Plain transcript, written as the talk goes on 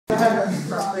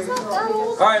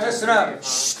right, listen up.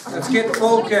 Shh, let's get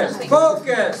focused.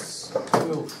 Focus!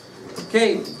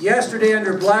 Okay, yesterday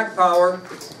under Black Power,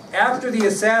 after the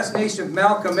assassination of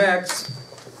Malcolm X,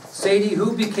 Sadie,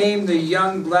 who became the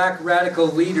young black radical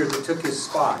leader that took his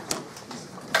spot?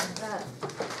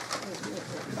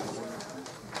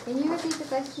 Can you repeat the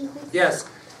question, please? Yes.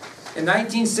 In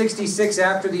 1966,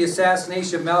 after the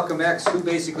assassination of Malcolm X, who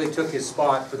basically took his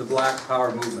spot for the Black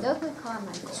Power movement? Stokely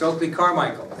Carmichael. Stokely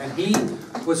Carmichael. And he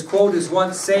was quoted as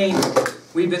once saying,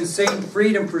 "We've been saying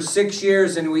freedom for 6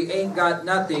 years and we ain't got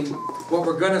nothing. What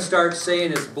we're going to start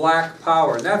saying is Black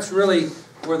Power." And that's really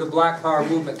where the Black Power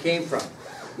movement came from.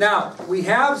 Now, we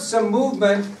have some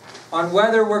movement on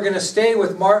whether we're going to stay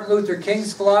with Martin Luther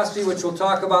King's philosophy, which we'll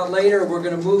talk about later, or we're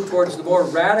going to move towards the more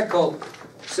radical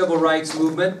civil rights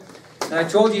movement. And I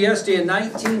told you yesterday, in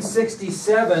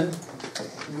 1967,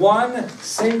 one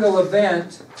single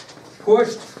event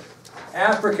pushed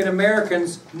African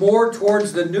Americans more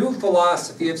towards the new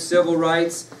philosophy of civil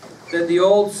rights than the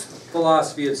old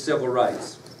philosophy of civil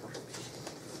rights.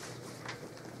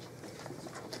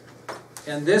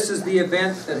 And this is the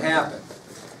event that happened.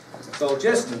 So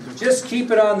just keep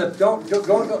it on the, don't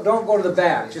go to the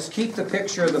back. Just keep the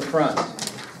picture of the front.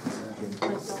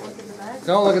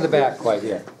 Don't look at the back quite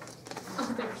yet.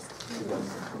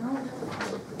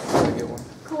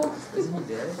 Cool. Isn't he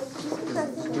dead?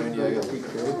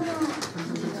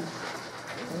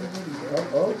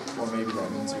 Or maybe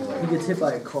that means you're like, He gets hit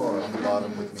by a car. on the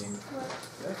bottom with me.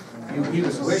 He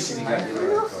was wishing he got hit by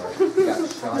a car. He got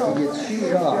shot. He gets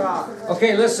chewed off.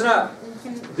 Okay, listen up.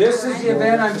 This is the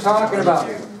event I'm talking about.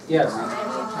 Yes.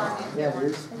 Yeah, it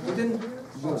is. You didn't.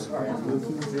 Oh, sorry.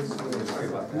 Looking this way. Sorry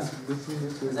about that.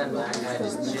 Is that black guy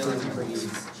just chilling for you?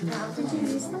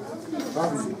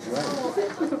 Probably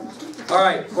right. All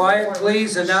right, quiet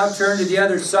please, and now turn to the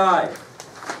other side.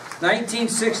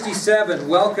 1967,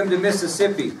 welcome to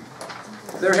Mississippi.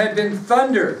 There had been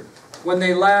thunder when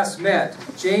they last met.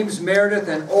 James Meredith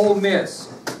and Ole Miss,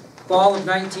 fall of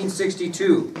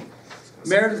 1962.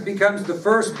 Meredith becomes the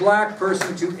first black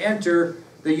person to enter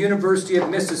the University of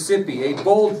Mississippi, a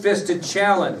bold-fisted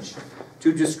challenge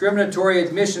to discriminatory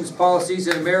admissions policies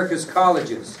in America's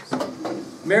colleges.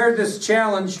 Meredith's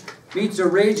challenge meets a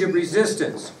rage of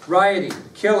resistance, rioting,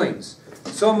 killings,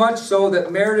 so much so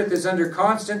that Meredith is under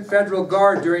constant federal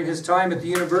guard during his time at the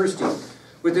university.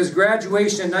 With his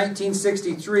graduation in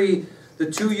 1963, the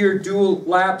two-year duel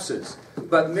lapses,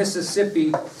 but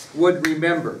Mississippi would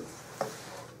remember.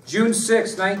 June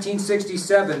 6,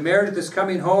 1967, Meredith is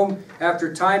coming home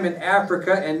after time in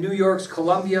Africa and New York's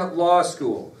Columbia Law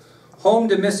School. Home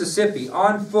to Mississippi,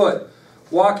 on foot,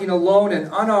 walking alone and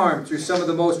unarmed through some of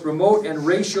the most remote and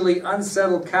racially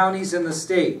unsettled counties in the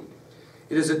state.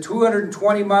 It is a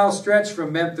 220-mile stretch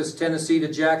from Memphis, Tennessee to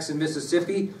Jackson,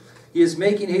 Mississippi. He is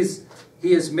making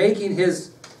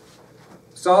his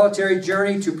solitary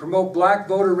journey to promote black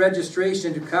voter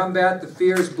registration and to combat the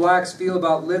fears blacks feel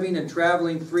about living and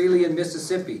traveling freely in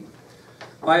Mississippi.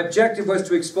 My objective was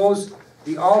to expose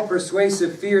the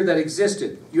all-persuasive fear that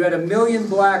existed. You had 1 million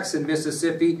blacks in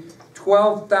Mississippi,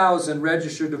 12,000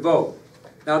 registered to vote.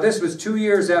 Now this was 2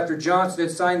 years after Johnson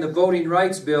had signed the Voting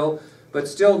Rights Bill, but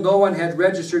still no one had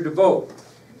registered to vote.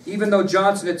 Even though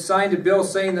Johnson had signed a bill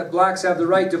saying that blacks have the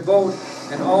right to vote,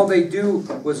 and all they do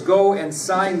was go and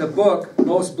sign the book,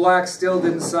 most blacks still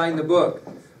didn't sign the book.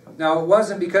 Now, it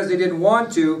wasn't because they didn't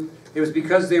want to, it was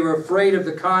because they were afraid of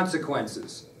the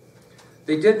consequences.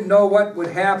 They didn't know what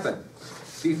would happen.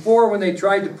 Before, when they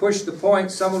tried to push the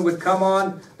point, someone would come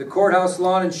on the courthouse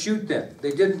lawn and shoot them.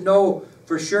 They didn't know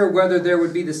for sure whether there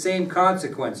would be the same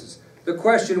consequences. The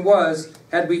question was,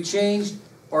 had we changed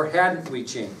or hadn't we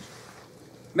changed?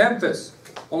 Memphis,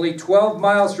 only 12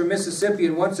 miles from Mississippi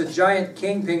and once a giant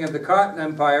kingpin of the Cotton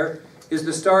Empire, is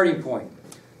the starting point.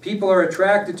 People are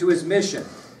attracted to his mission.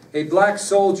 A black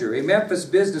soldier, a Memphis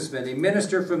businessman, a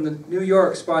minister from New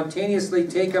York spontaneously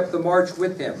take up the march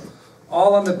with him,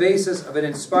 all on the basis of an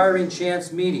inspiring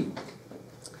chance meeting.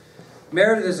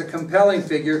 Meredith is a compelling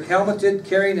figure, helmeted,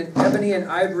 carrying an ebony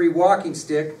and ivory walking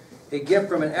stick, a gift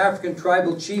from an African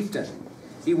tribal chieftain.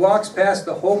 He walks past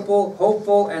the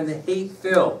hopeful, and the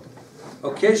hate-filled.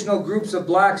 Occasional groups of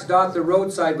blacks dot the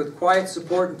roadside with quiet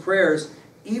support and prayers,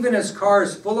 even as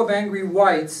cars full of angry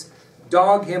whites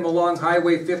dog him along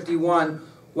Highway 51,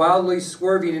 wildly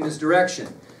swerving in his direction.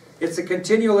 It's a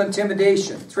continual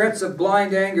intimidation. Threats of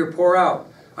blind anger pour out.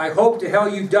 "I hope to hell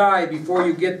you die before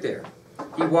you get there."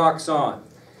 He walks on.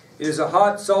 It is a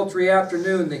hot, sultry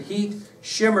afternoon. The heat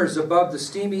shimmers above the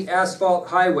steamy asphalt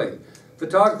highway.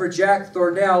 Photographer Jack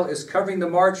Thornell is covering the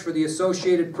march for the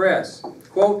Associated Press.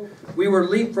 Quote, "We were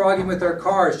leapfrogging with our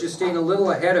cars, just staying a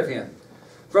little ahead of him.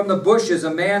 From the bushes, a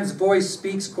man's voice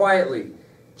speaks quietly.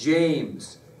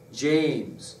 James,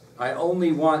 James, I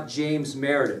only want James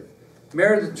Meredith."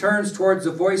 Meredith turns towards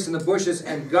the voice in the bushes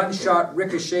and gunshot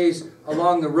ricochets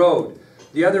along the road.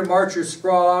 The other marchers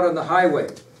sprawl out on the highway.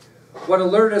 What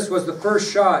alerted us was the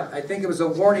first shot. I think it was a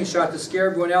warning shot to scare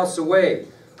everyone else away.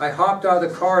 I hopped out of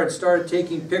the car and started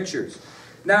taking pictures.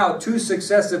 Now, 2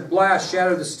 successive blasts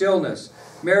shatter the stillness.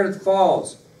 Meredith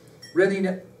falls, writhing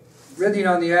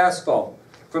on the asphalt.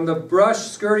 From the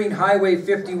brush skirting Highway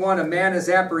 51, a man is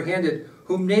apprehended,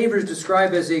 whom neighbors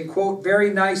describe as a, quote, very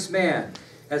nice man,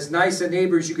 as nice a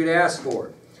neighbor as you could ask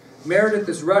for. Meredith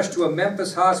is rushed to a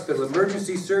Memphis hospital.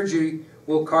 Emergency surgery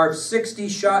will carve 60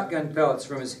 shotgun pellets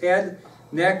from his head,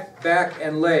 neck, back,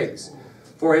 and legs.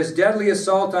 For his deadly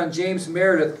assault on James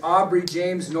Meredith, Aubrey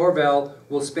James Norvell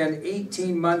will spend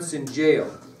 18 months in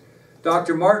jail.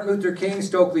 Dr. Martin Luther King,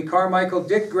 Stokely Carmichael,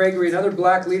 Dick Gregory, and other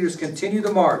black leaders continue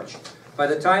the march. By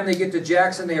the time they get to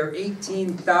Jackson, they are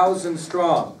 18,000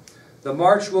 strong. The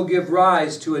march will give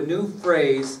rise to a new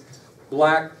phrase,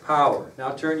 Black Power.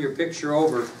 Now turn your picture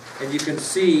over and you can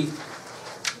see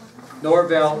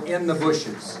Norvell in the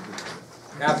bushes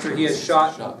after he has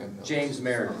shot James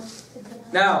Meredith.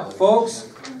 Now, folks,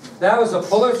 that was a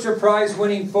Pulitzer Prize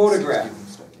winning photograph.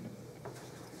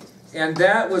 And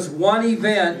that was one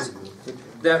event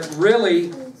that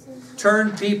really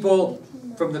turned people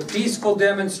from the peaceful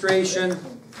demonstration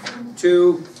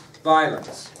to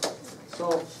violence.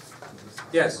 So,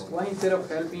 Yes. why instead of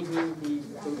helping him, he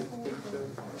took a picture?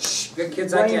 Shh,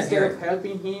 kids, I can't Instead hear of you.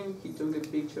 helping him, he took a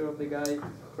picture of the guy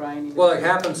crying in the Well, it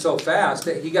happened so fast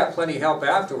that he got plenty of help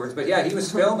afterwards. But yeah, he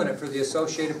was filming it for the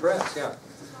Associated Press. Yeah.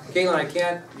 Caitlin, I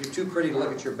can't. You're too pretty to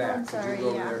look at your back. I'm sorry, Could you go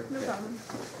over yeah, there? no problem.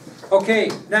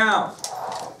 Okay, now,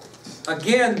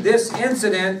 again, this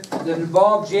incident that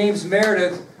involved James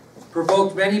Meredith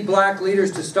provoked many black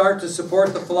leaders to start to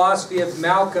support the philosophy of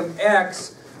Malcolm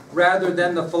X rather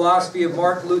than the philosophy of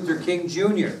Martin Luther King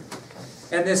Jr.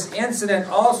 And this incident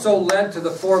also led to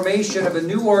the formation of a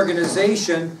new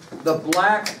organization, the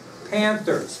Black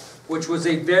Panthers, which was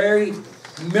a very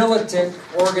militant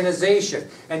organization.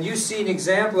 And you see an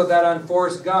example of that on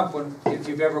Forrest Gump if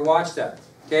you've ever watched that.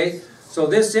 Okay? So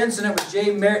this incident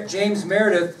with James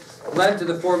Meredith led to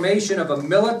the formation of a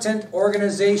militant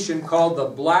organization called the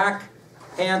Black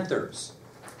Panthers.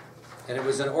 And it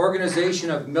was an organization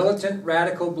of militant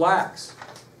radical blacks.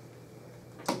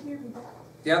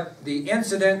 Yep, the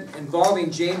incident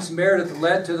involving James Meredith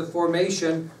led to the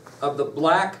formation of the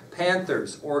Black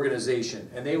Panthers organization.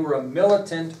 And they were a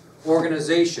militant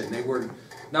organization. They were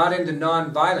not into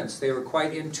nonviolence. They were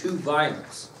quite into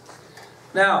violence.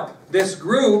 Now, this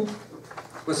group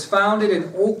was founded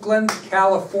in Oakland,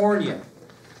 California.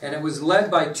 And it was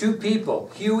led by 2 people,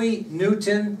 Huey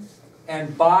Newton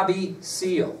and Bobby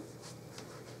Seale.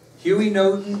 Huey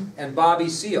Newton and Bobby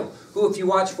Seale, who, if you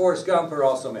watch Forrest Gump, are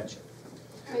also mentioned.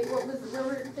 Wait, what was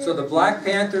the So the Black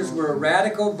Panthers were a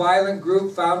radical, violent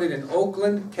group founded in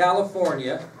Oakland,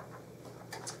 California.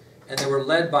 And they were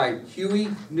led by Huey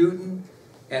Newton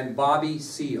and Bobby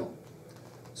Seale.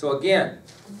 So again,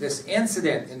 this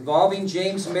incident involving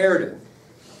James Meredith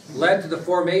led to the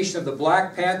formation of the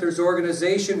Black Panthers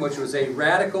organization, which was a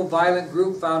radical, violent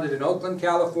group founded in Oakland,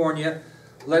 California,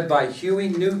 led by Huey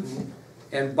Newton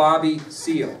and Bobby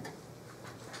Seale.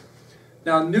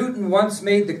 Now, Newton once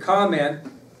made the comment,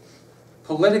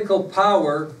 political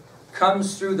power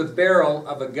comes through the barrel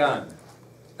of a gun.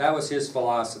 That was his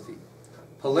philosophy.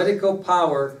 Political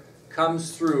power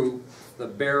comes through the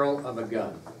barrel of a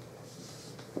gun.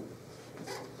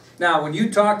 Now, when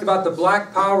you talked about the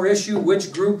Black Power issue,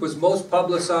 which group was most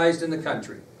publicized in the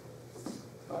country?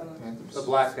 The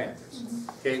Black Panthers.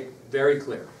 Okay, very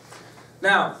clear.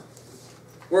 Now,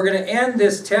 we're going to end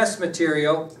this test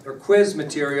material, or quiz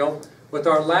material, with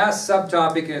our last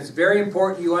subtopic, and it's very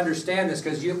important you understand this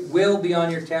because you will be on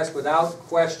your test without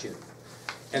question.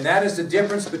 And that is the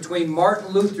difference between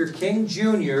Martin Luther King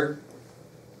Jr.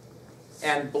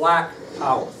 and Black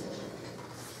Power.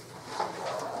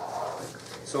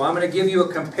 So I'm going to give you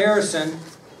a comparison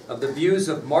of the views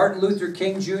of Martin Luther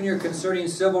King Jr. concerning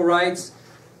civil rights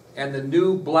and the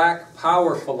new Black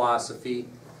Power philosophy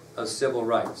of civil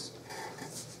rights.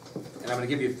 And I'm going to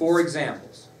give you 4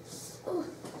 examples.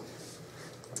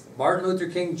 Martin Luther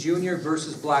King Jr.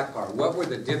 versus Black Power. What were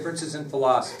the differences in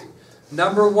philosophy?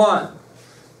 Number 1,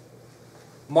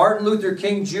 Martin Luther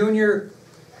King Jr.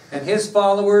 and his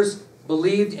followers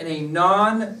believed in a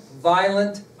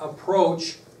non-violent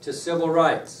approach to civil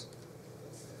rights.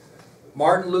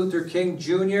 Martin Luther King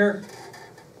Jr.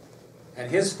 and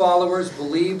his followers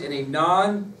believed in a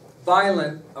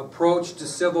non-violent approach to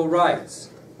civil rights,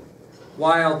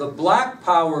 while the Black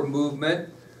Power movement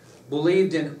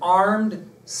believed in armed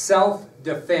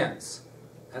self-defense.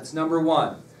 That's number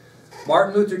one.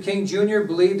 Martin Luther King Jr.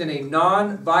 believed in a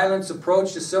non-violence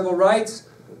approach to civil rights.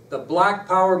 The Black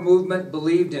Power movement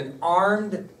believed in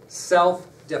armed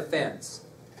self-defense.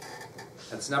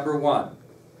 That's number one.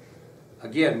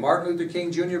 Again, Martin Luther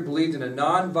King Jr. believed in a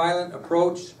non-violent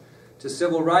approach to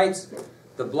civil rights.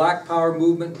 The Black Power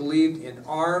movement believed in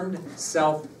armed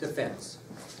self-defense.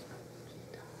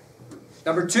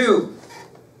 Number two,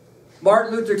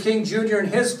 Martin Luther King Jr. and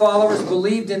his followers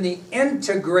believed in the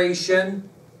integration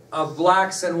of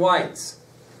blacks and whites.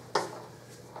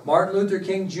 Martin Luther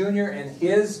King Jr. and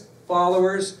his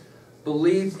followers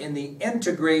believed in the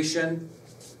integration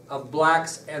of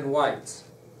blacks and whites.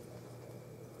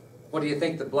 What do you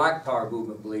think the Black Power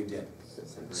movement believed in?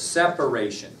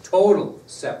 Separation, total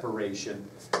separation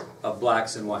of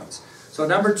blacks and whites. So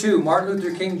number two, Martin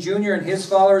Luther King Jr. and his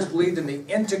followers believed in the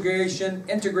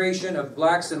integration of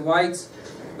blacks and whites.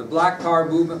 The Black Power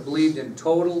movement believed in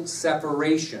total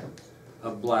separation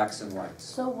of blacks and whites.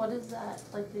 So what is that?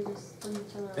 Like they just split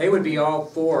each other? They would be all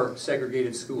for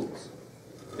segregated schools.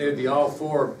 They would be all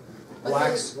for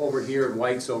blacks over here and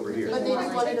whites over here. But they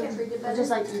just wanted them treated better? Just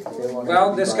like equal?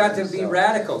 Well, this got to be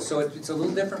radical, so it's a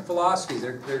little different philosophy.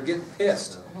 They're getting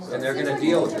pissed, and they're going to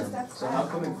deal with it. So how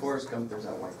come in Forrest Gump there's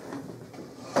that white guy?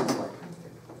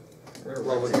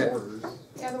 Well, with that,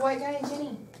 Yeah, the white guy and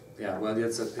Jenny. yeah, well,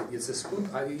 it's a spook.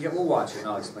 Yeah, we'll watch it, and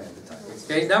I'll explain at the time.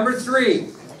 Okay, number three,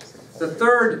 the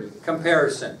third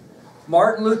comparison.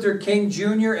 Martin Luther King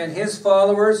Jr. and his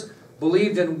followers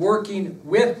believed in working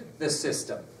with the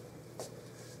system.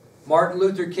 Martin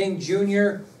Luther King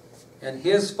Jr. and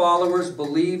his followers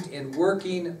believed in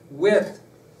working with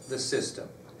the system.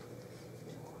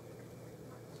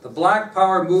 The Black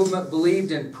Power movement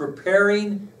believed in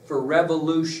preparing for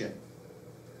revolution.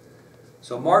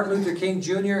 So Martin Luther King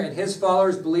Jr. and his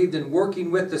followers believed in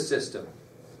working with the system.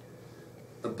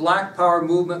 The Black Power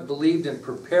movement believed in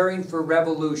preparing for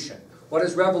revolution. What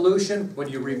is revolution? When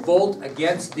you revolt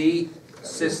against the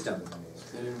system.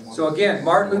 So again,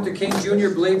 Martin Luther King Jr.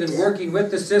 believed in working with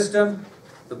the system.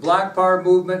 The Black Power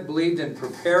movement believed in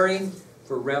preparing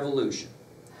for revolution.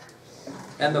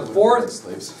 And the fourth,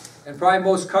 and probably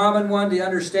most common one to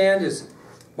understand, is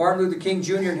Martin Luther King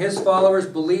Jr. and his followers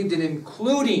believed in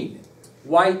including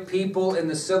white people in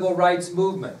the civil rights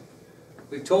movement.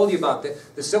 We've told you about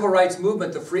the civil rights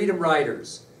movement, the Freedom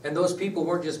Riders. And those people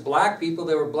weren't just black people,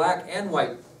 they were black and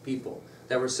white people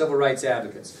that were civil rights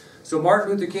advocates. So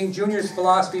Martin Luther King Jr.'s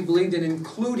philosophy believed in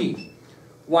including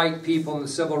white people in the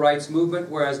civil rights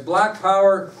movement, whereas Black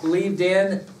Power believed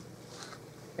in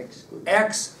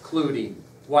excluding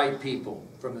white people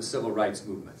from the civil rights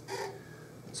movement.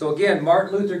 So again,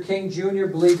 Martin Luther King Jr.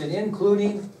 believed in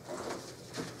including,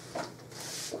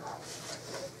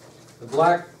 the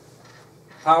Black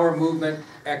Power movement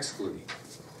excluding.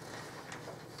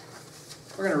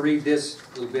 We're going to read this a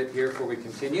little bit here before we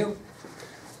continue.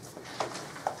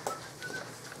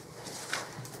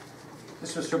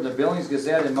 This was from the Billings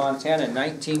Gazette in Montana in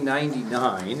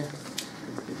 1999.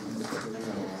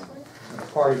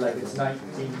 Party like it's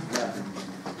 19.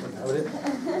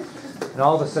 And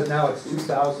all of a sudden now it's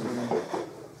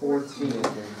 2014.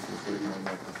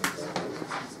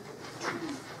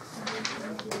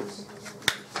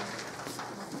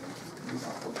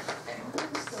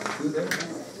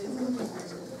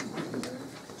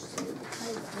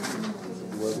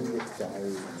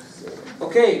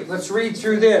 Okay, let's read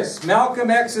through this. Malcolm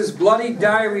X's bloodied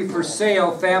diary for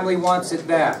sale. Family wants it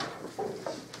back.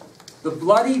 The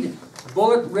bloodied,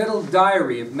 bullet-riddled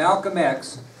diary of Malcolm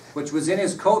X, which was in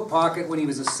his coat pocket when he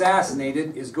was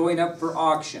assassinated, is going up for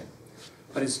auction.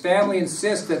 But his family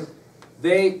insists that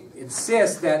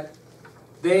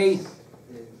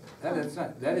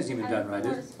that isn't even done right,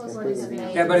 is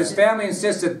it? Yeah, but his family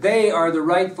insists that they are the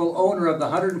rightful owner of the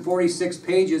 146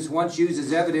 pages once used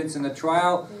as evidence in the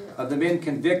trial of the men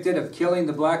convicted of killing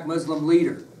the black Muslim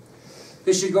leader.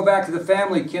 This should go back to the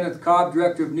family. Kenneth Cobb,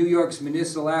 director of New York's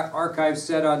Municipal Archives,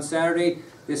 said on Saturday,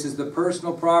 "This is the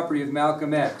personal property of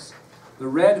Malcolm X." The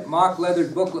red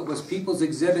mock-leathered booklet was People's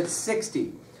Exhibit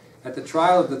 60 at the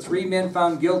trial of the 3 men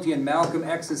found guilty in Malcolm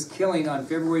X's killing on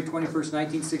February 21st,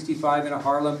 1965 in a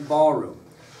Harlem ballroom.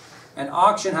 An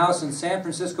auction house in San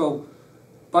Francisco,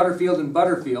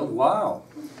 Butterfield, wow,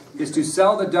 is to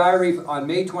sell the diary on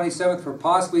May 27th for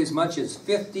possibly as much as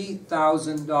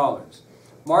 $50,000.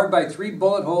 Marred by 3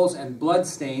 bullet holes and blood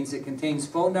stains, it contains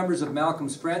phone numbers of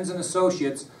Malcolm's friends and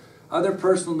associates, other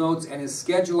personal notes, and his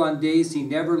schedule on days he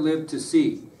never lived to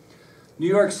see. New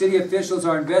York City officials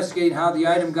are investigating how the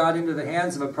item got into the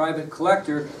hands of a private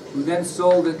collector who then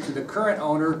sold it to the current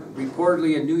owner,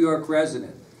 reportedly a New York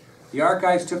resident. The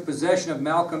archives took possession of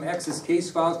Malcolm X's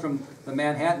case files from the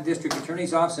Manhattan District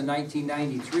Attorney's Office in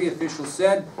 1993. Officials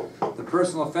said the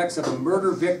personal effects of a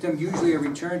murder victim usually are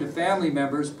returned to family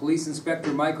members. Police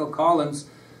Inspector Michael Collins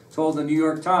told the New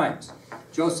York Times.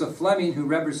 Joseph Fleming, who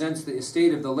represents the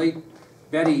estate of the late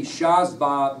Betty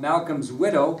Shazbah, Malcolm's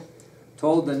widow,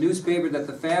 told the newspaper that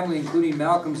the family, including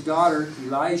Malcolm's daughter,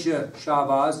 Elijah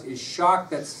Shabazz, is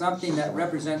shocked that something that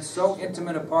represents so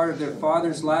intimate a part of their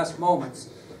father's last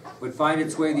moments would find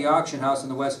its way to the auction house on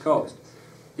the West Coast.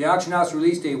 The auction house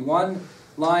released a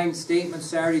one-line statement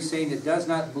Saturday saying it does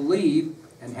not believe,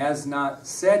 and has not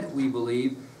said we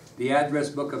believe, the address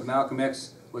book of Malcolm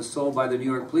X was sold by the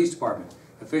New York Police Department.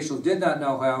 Officials did not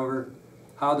know, however,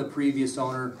 how the previous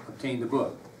owner obtained the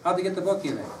book. How'd they get the book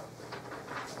in there?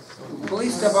 The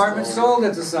police department sold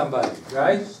it to somebody,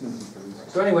 right?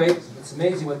 So anyway, it's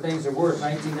amazing what things are worth.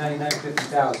 1999,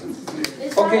 50,000.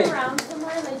 Is Okay. that around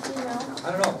somewhere, like, do you know?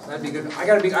 I don't know. That'd be good. I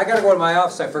gotta go to my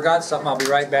office. I forgot something. I'll be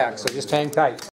right back. So just hang tight.